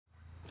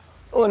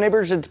Hello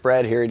neighbors, it's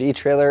Brad here at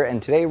eTrailer,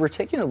 and today we're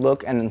taking a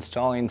look at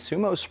installing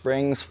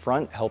SumoSprings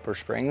front helper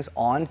springs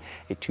on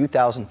a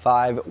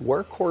 2005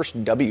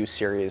 Workhorse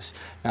W-Series.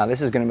 Now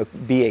this is going to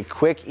be a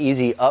quick,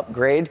 easy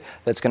upgrade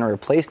that's going to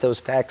replace those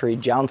factory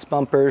Jounce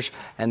bumpers,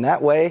 and that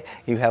way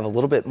you have a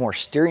little bit more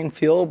steering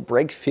feel,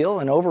 brake feel,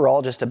 and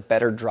overall just a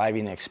better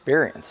driving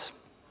experience.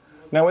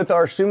 Now with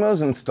our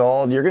Sumos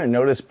installed, you're going to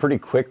notice pretty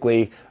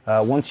quickly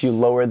once you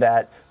lower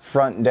that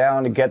front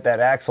down to get that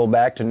axle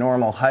back to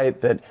normal height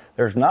that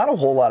there's not a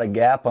whole lot of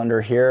gap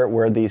under here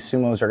where these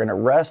Sumos are going to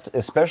rest,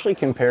 especially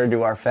compared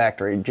to our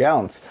factory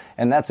Jounce.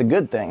 And that's a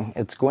good thing.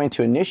 It's going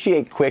to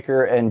initiate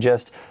quicker and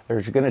just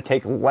there's going to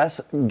take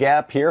less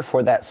gap here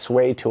for that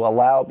sway to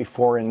allow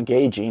before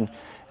engaging.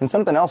 And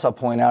something else I'll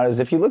point out is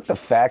if you look at the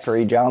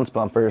factory Jounce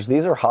bumpers,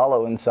 these are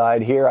hollow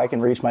inside here. I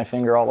can reach my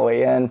finger all the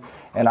way in,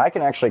 and I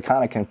can actually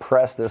kind of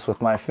compress this with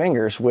my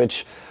fingers,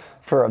 which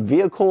for a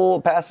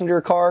vehicle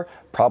passenger car,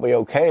 probably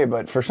okay,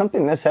 but for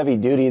something this heavy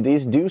duty,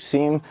 these do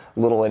seem a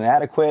little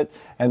inadequate,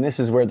 and this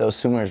is where those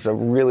Sumos are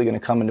really going to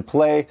come into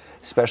play,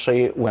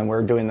 especially when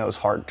we're doing those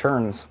hard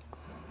turns.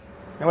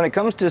 And when it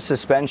comes to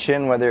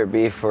suspension, whether it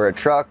be for a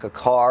truck, a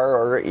car,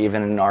 or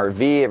even an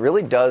RV, it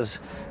really does,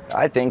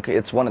 I think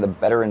it's one of the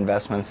better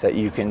investments that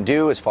you can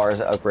do as far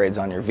as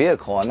upgrades on your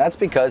vehicle, and that's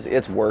because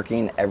it's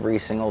working every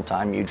single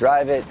time you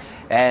drive it.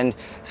 And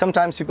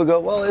sometimes people go,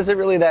 well, is it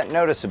really that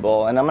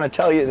noticeable? And I'm going to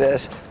tell you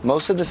this,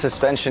 most of the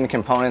suspension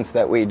components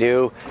that we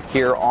do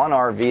here on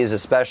RVs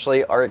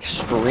especially are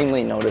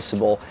extremely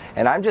noticeable,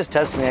 and I'm just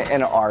testing it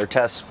in our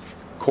test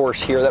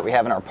course here that we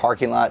have in our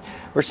parking lot.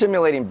 We're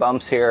simulating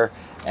bumps here,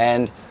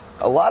 and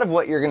a lot of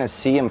what you're going to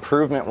see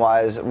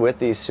improvement-wise with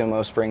these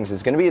SumoSprings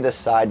is going to be the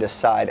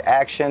side-to-side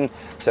action.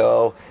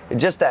 So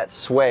just that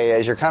sway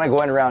as you're kind of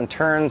going around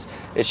turns,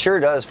 it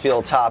sure does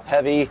feel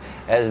top-heavy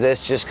as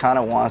this just kind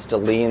of wants to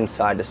lean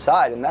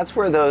side-to-side. And that's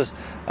where those,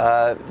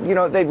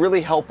 they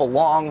really help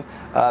along,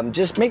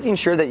 just making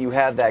sure that you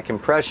have that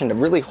compression to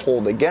really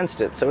hold against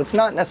it. So it's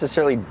not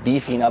necessarily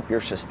beefing up your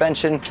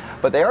suspension,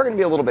 but they are going to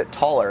be a little bit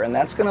taller, and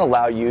that's going to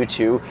allow you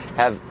to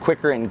have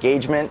quicker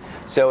engagement.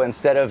 So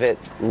instead of it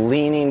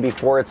leaning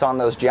before it's on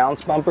those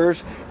Jounce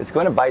bumpers, it's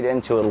going to bite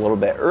into it a little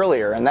bit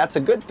earlier, and that's a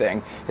good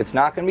thing. It's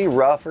not going to be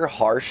rough or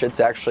harsh. It's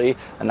actually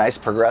a nice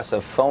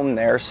progressive foam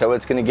there, so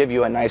it's going to give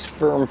you a nice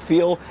firm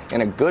feel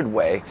in a good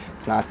way.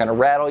 It's not going to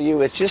rattle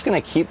you. It's just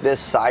going to keep this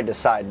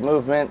side-to-side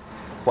movement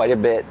quite a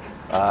bit,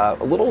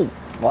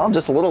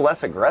 just a little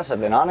less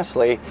aggressive. And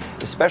honestly,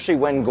 especially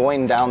when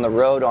going down the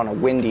road on a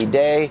windy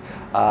day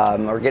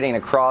or getting a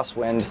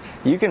crosswind,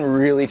 you can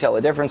really tell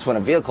a difference when a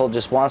vehicle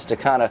just wants to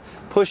kind of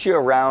push you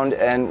around.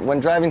 And when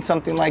driving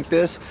something like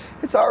this,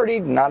 it's already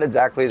not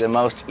exactly the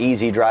most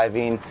easy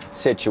driving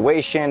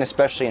situation,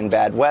 especially in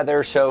bad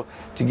weather. So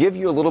to give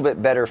you a little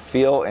bit better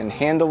feel and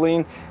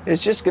handling is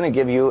just going to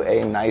give you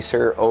a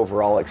nicer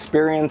overall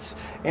experience,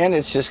 and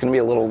it's just going to be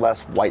a little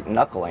less white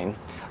knuckling.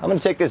 I'm going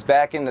to take this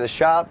back into the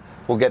shop.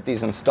 We'll get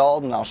these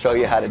installed and I'll show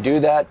you how to do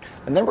that,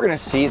 and then we're going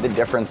to see the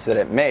difference that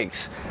it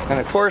makes. And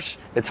of course,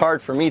 it's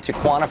hard for me to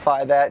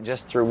quantify that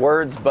just through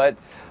words, but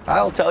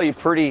I'll tell you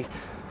pretty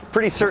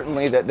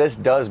certainly that this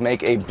does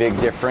make a big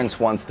difference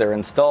once they're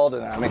installed,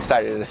 and I'm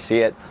excited to see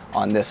it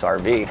on this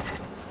RV.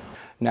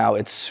 Now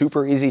it's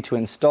super easy to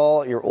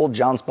install. Your old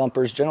Jounce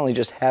bumpers generally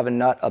just have a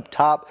nut up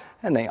top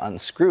and they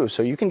unscrew.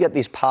 So you can get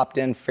these popped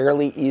in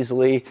fairly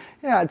easily.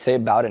 Yeah, I'd say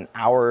about an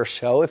hour or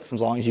so, as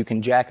long as you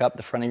can jack up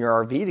the front of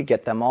your RV to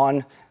get them on,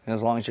 and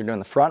as long as you're doing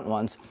the front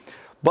ones.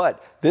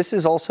 But this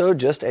is also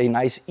just a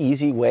nice,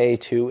 easy way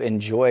to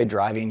enjoy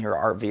driving your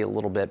RV a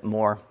little bit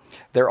more.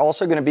 They're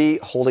also going to be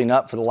holding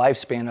up for the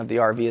lifespan of the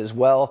RV as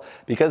well,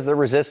 because they're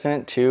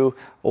resistant to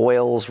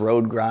oils,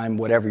 road grime,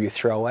 whatever you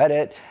throw at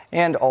it,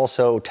 and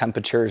also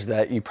temperatures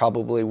that you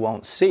probably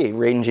won't see,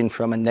 ranging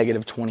from a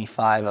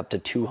 -25 up to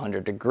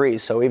 200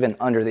 degrees. So even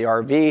under the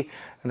RV,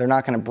 they're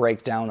not going to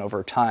break down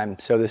over time.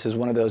 So this is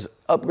one of those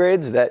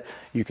upgrades that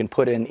you can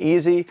put in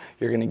easy.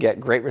 You're going to get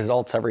great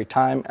results every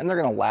time, and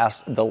they're going to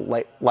last the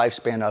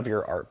lifespan of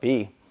your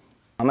RV.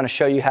 I'm going to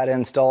show you how to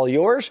install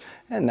yours,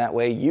 and that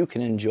way you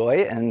can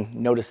enjoy and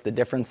notice the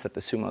difference that the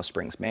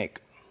SumoSprings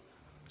make.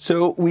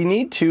 So we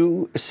need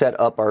to set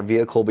up our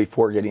vehicle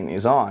before getting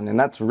these on, and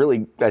that's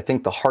really, I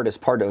think, the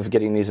hardest part of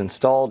getting these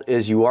installed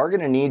is you are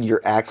going to need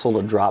your axle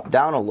to drop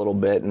down a little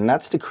bit, and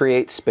that's to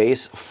create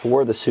space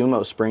for the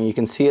SumoSpring. You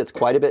can see it's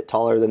quite a bit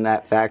taller than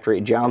that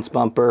factory Jounce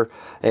bumper,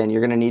 and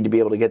you're going to need to be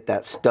able to get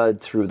that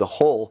stud through the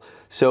hole.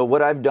 So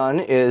what I've done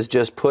is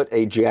just put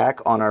a jack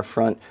on our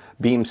front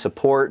beam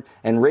support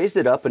and raised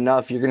it up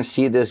enough. You're going to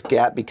see this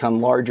gap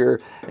become larger,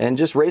 and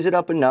just raise it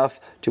up enough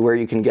to where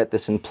you can get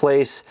this in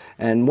place.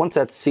 And once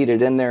that's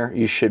seated in there,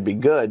 you should be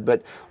good.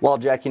 But while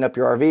jacking up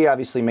your RV,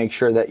 obviously make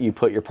sure that you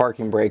put your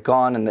parking brake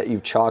on and that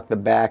you've chalked the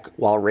back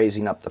while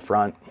raising up the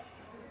front.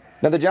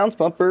 Now the Jounce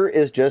bumper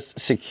is just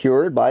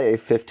secured by a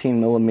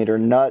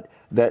 15mm nut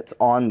that's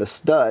on the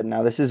stud.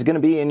 Now this is going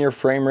to be in your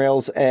frame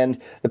rails, and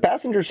the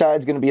passenger side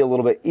is going to be a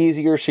little bit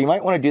easier, so you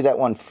might want to do that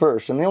one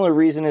first. And the only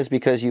reason is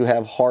because you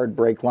have hard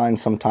brake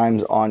lines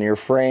sometimes on your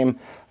frame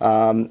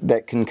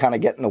that can kind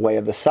of get in the way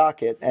of the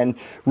socket. And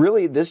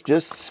really this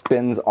just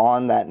spins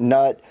on that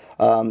nut.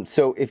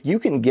 So if you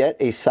can get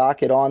a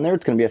socket on there,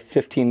 it's going to be a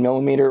 15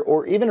 millimeter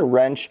or even a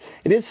wrench.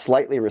 It is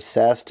slightly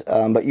recessed,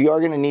 but you are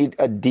going to need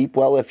a deep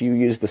well if you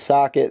use the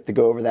socket to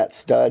go over that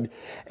stud.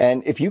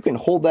 And if you can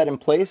hold that in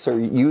place or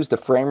use the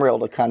frame rail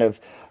to kind of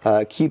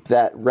keep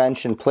that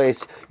wrench in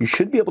place, you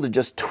should be able to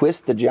just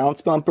twist the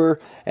jounce bumper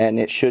and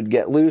it should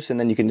get loose, and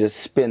then you can just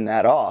spin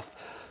that off.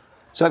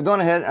 So I've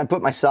gone ahead and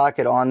put my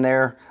socket on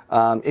there.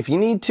 If you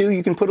need to,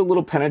 you can put a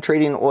little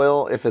penetrating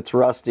oil if it's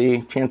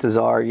rusty. Chances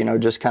are, you know,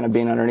 just kind of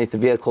being underneath the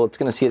vehicle, it's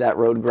going to see that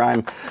road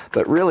grime.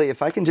 But really,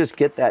 if I can just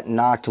get that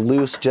knocked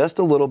loose just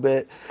a little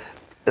bit,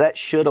 that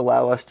should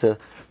allow us to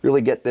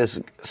really get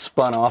this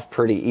spun off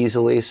pretty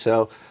easily.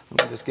 So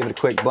let me just give it a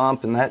quick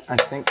bump, and that I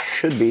think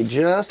should be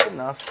just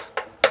enough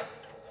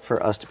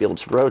for us to be able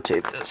to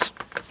rotate this.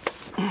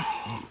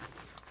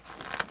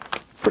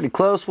 Pretty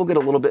close. We'll get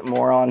a little bit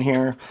more on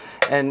here.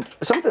 And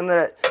something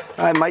that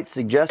I might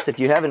suggest, if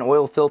you have an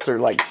oil filter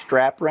like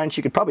strap wrench,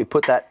 you could probably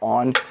put that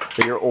on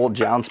your old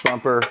jounce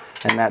bumper,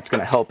 and that's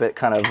going to help it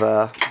kind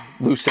of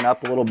loosen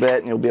up a little bit,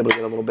 and you'll be able to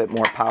get a little bit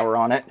more power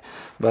on it.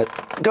 But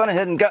gone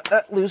ahead and got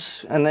that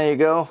loose, and there you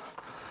go.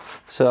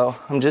 So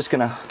I'm just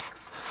going to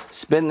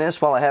spin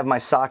this while I have my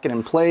socket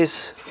in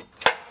place.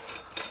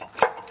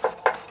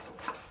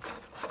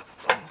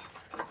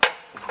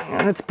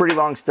 And it's a pretty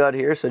long stud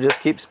here, so just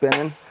keep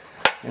spinning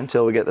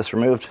until we get this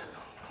removed.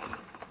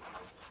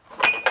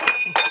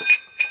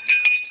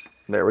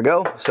 There we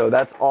go. So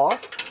that's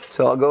off.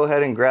 So I'll go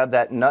ahead and grab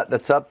that nut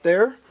that's up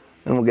there,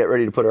 and we'll get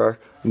ready to put our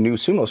new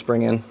Sumo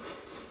spring in.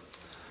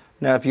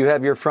 Now, if you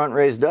have your front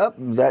raised up,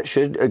 that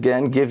should,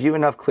 again, give you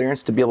enough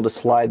clearance to be able to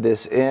slide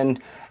this in.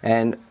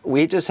 And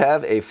we just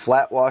have a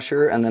flat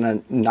washer and then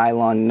a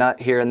nylon nut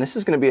here, and this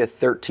is going to be a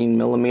 13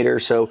 millimeter,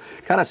 so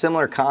kind of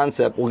similar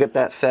concept. We'll get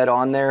that fed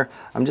on there.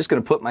 I'm just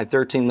going to put my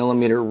 13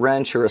 millimeter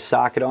wrench or a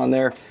socket on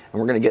there, and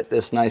we're going to get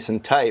this nice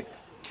and tight.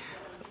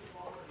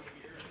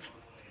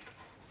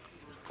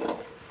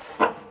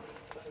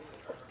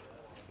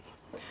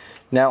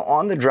 Now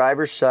on the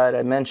driver's side,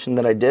 I mentioned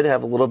that I did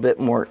have a little bit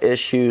more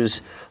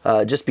issues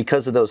just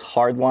because of those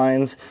hard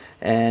lines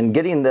and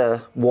getting the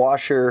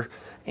washer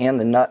and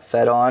the nut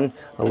fed on.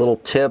 A little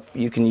tip,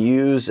 you can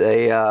use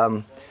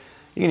a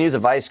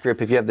vice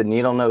grip if you have the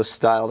needle nose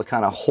style to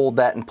kind of hold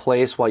that in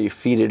place while you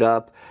feed it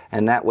up,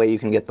 and that way you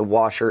can get the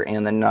washer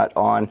and the nut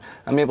on.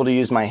 I'm able to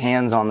use my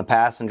hands on the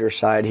passenger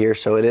side here,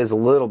 so it is a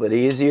little bit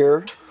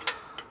easier,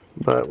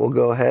 but we'll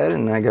go ahead,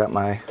 and I got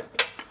my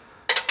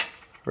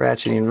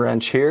ratcheting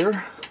wrench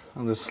here.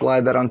 I'll just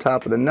slide that on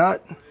top of the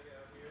nut.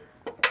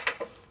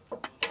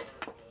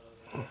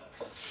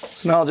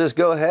 So now I'll just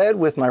go ahead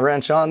with my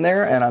wrench on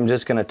there, and I'm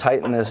just going to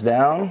tighten this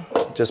down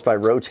just by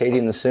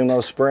rotating the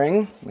Sumo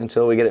spring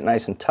until we get it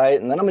nice and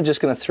tight. And then I'm just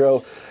going to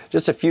throw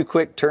just a few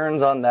quick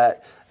turns on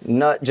that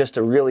nut just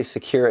to really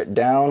secure it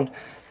down.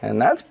 And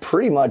that's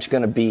pretty much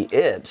going to be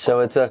it.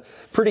 So it's a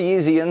pretty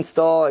easy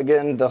install.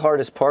 Again, the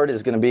hardest part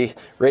is going to be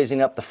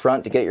raising up the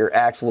front to get your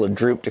axle to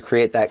droop to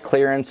create that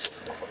clearance.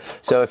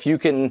 So if you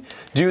can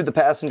do the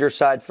passenger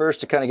side first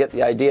to kind of get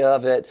the idea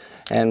of it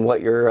and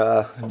what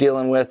you're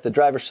dealing with, the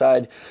driver's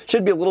side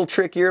should be a little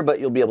trickier, but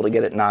you'll be able to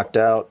get it knocked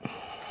out.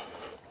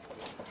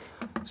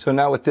 So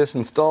now with this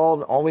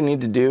installed, all we need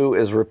to do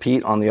is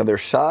repeat on the other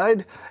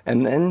side,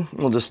 and then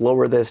we'll just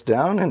lower this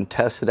down and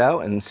test it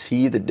out and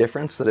see the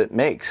difference that it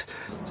makes.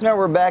 So now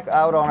we're back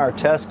out on our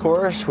test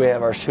course. We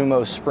have our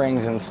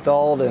SumoSprings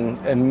installed,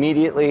 and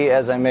immediately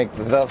as I make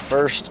the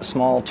first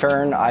small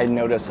turn, I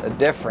notice a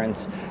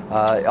difference.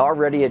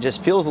 Already it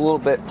just feels a little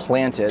bit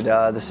planted.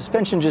 The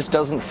suspension just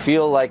doesn't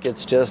feel like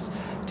it's just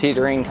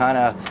teetering kind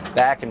of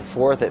back and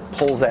forth. It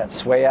pulls that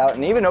sway out,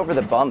 and even over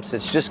the bumps,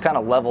 it's just kind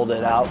of leveled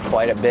it out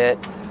quite a bit.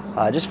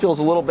 Just feels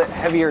a little bit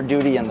heavier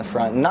duty in the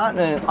front, not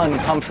in an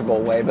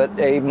uncomfortable way, but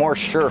a more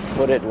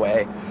sure-footed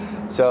way.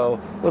 So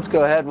let's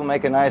go ahead, we'll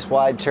make a nice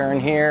wide turn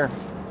here,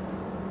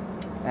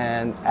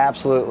 and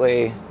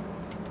absolutely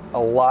a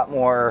lot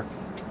more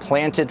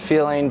planted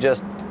feeling.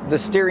 Just the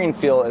steering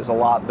feel is a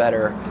lot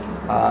better.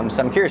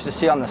 So I'm curious to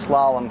see on the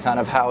slalom kind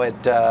of how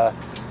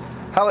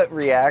it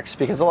reacts,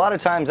 because a lot of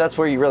times that's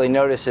where you really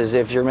notice is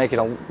if you're making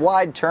a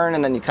wide turn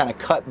and then you kind of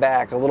cut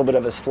back a little bit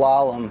of a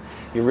slalom,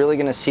 you're really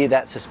going to see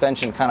that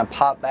suspension kind of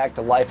pop back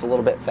to life a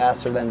little bit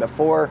faster than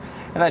before,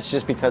 and that's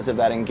just because of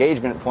that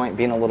engagement point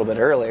being a little bit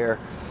earlier.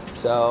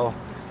 So,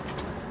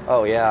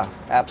 oh yeah,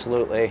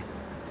 absolutely.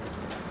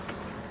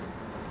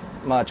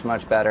 Much,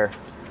 much better.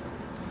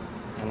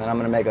 And then I'm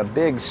going to make a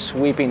big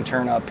sweeping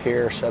turn up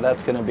here, so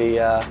that's going to be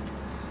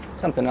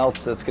something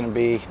else that's going to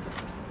be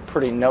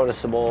pretty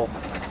noticeable.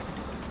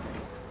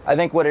 I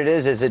think what it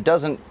is it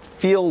doesn't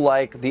feel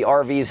like the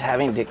RV's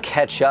having to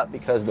catch up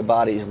because the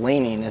body's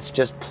leaning. It's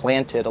just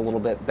planted a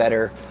little bit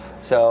better.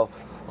 So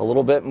a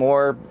little bit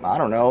more, I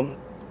don't know,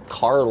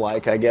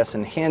 car-like, I guess,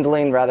 in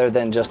handling rather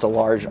than just a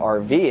large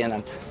RV. And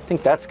I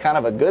think that's kind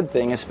of a good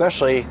thing,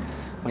 especially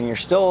when you're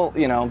still,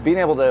 you know, being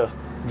able to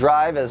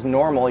drive as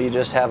normal. You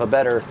just have a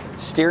better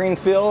steering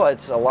feel.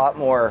 It's a lot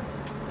more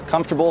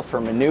comfortable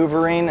for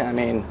maneuvering. I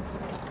mean,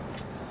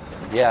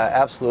 yeah,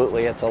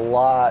 absolutely. It's a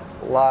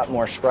lot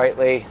more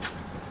sprightly.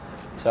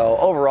 So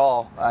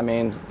overall, I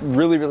mean,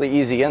 really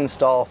easy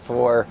install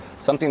for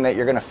something that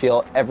you're going to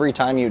feel every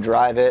time you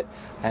drive it.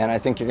 And I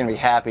think you're going to be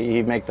happy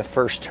you make the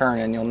first turn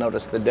and you'll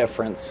notice the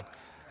difference.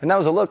 And that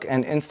was a look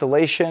and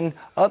installation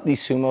of the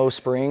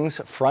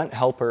SumoSprings front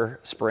helper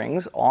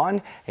springs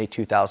on a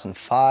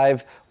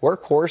 2005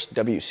 Workhorse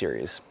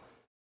W-Series.